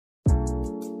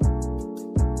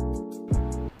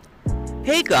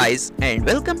Hey guys, and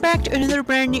welcome back to another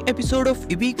brand new episode of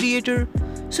EB Creator.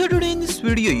 So today in this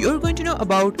video you're going to know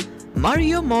about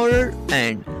Maurer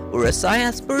and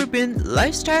Urassaya Sperbund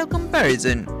lifestyle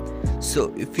comparison.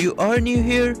 So if you are new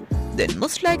here, then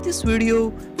must like this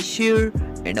video, share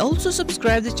and also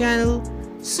subscribe the channel.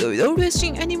 So without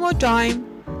wasting any more time,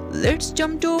 let's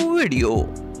jump to our video.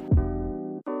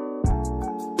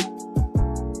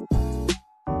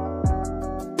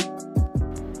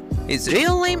 His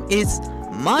real name is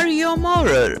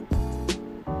Maurer.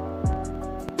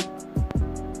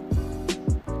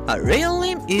 Her real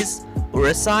name is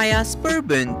Urassaya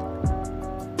Sperbund.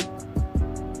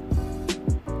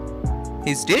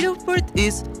 His date of birth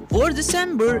is 4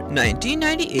 December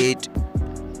 1998.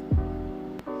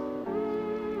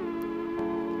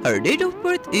 Her date of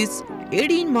birth is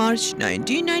 18 March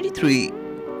 1993.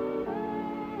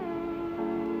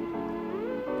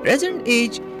 Present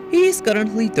age, he is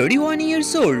currently 31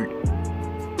 years old.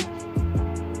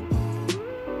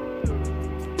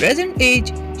 Present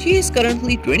age, she is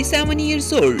currently 27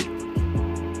 years old.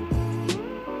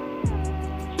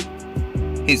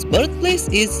 His birthplace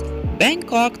is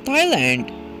Bangkok, Thailand.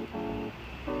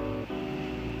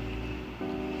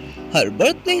 Her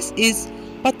birthplace is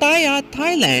Pattaya,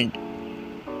 Thailand.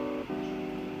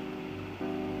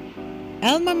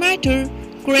 Alma mater,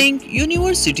 Crank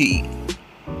University.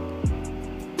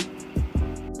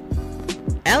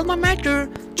 Alma mater,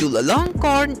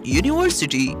 Chulalongkorn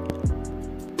University.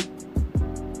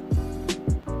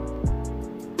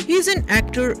 He is an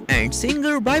actor and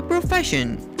singer by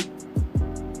profession.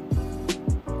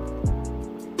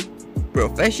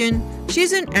 Profession, she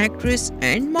is an actress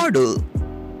and model.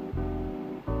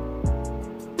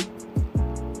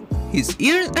 His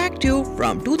years active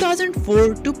from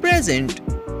 2004 to present.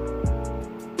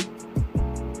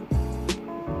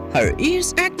 Her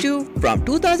years active from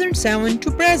 2007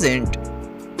 to present.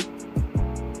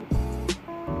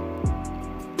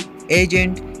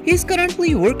 Agent, he is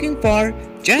currently working for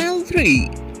Channel 3.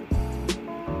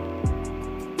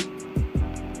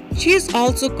 She is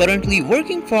also currently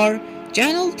working for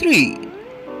Channel 3.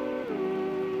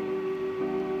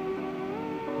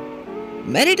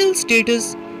 Marital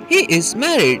status, he is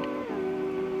married.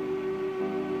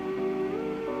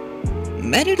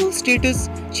 Marital status,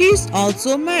 she is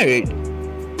also married.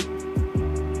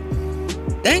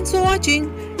 Thanks for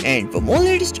watching, and for more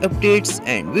latest updates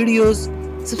and videos,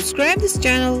 subscribe this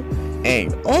channel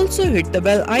and also hit the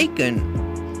bell icon.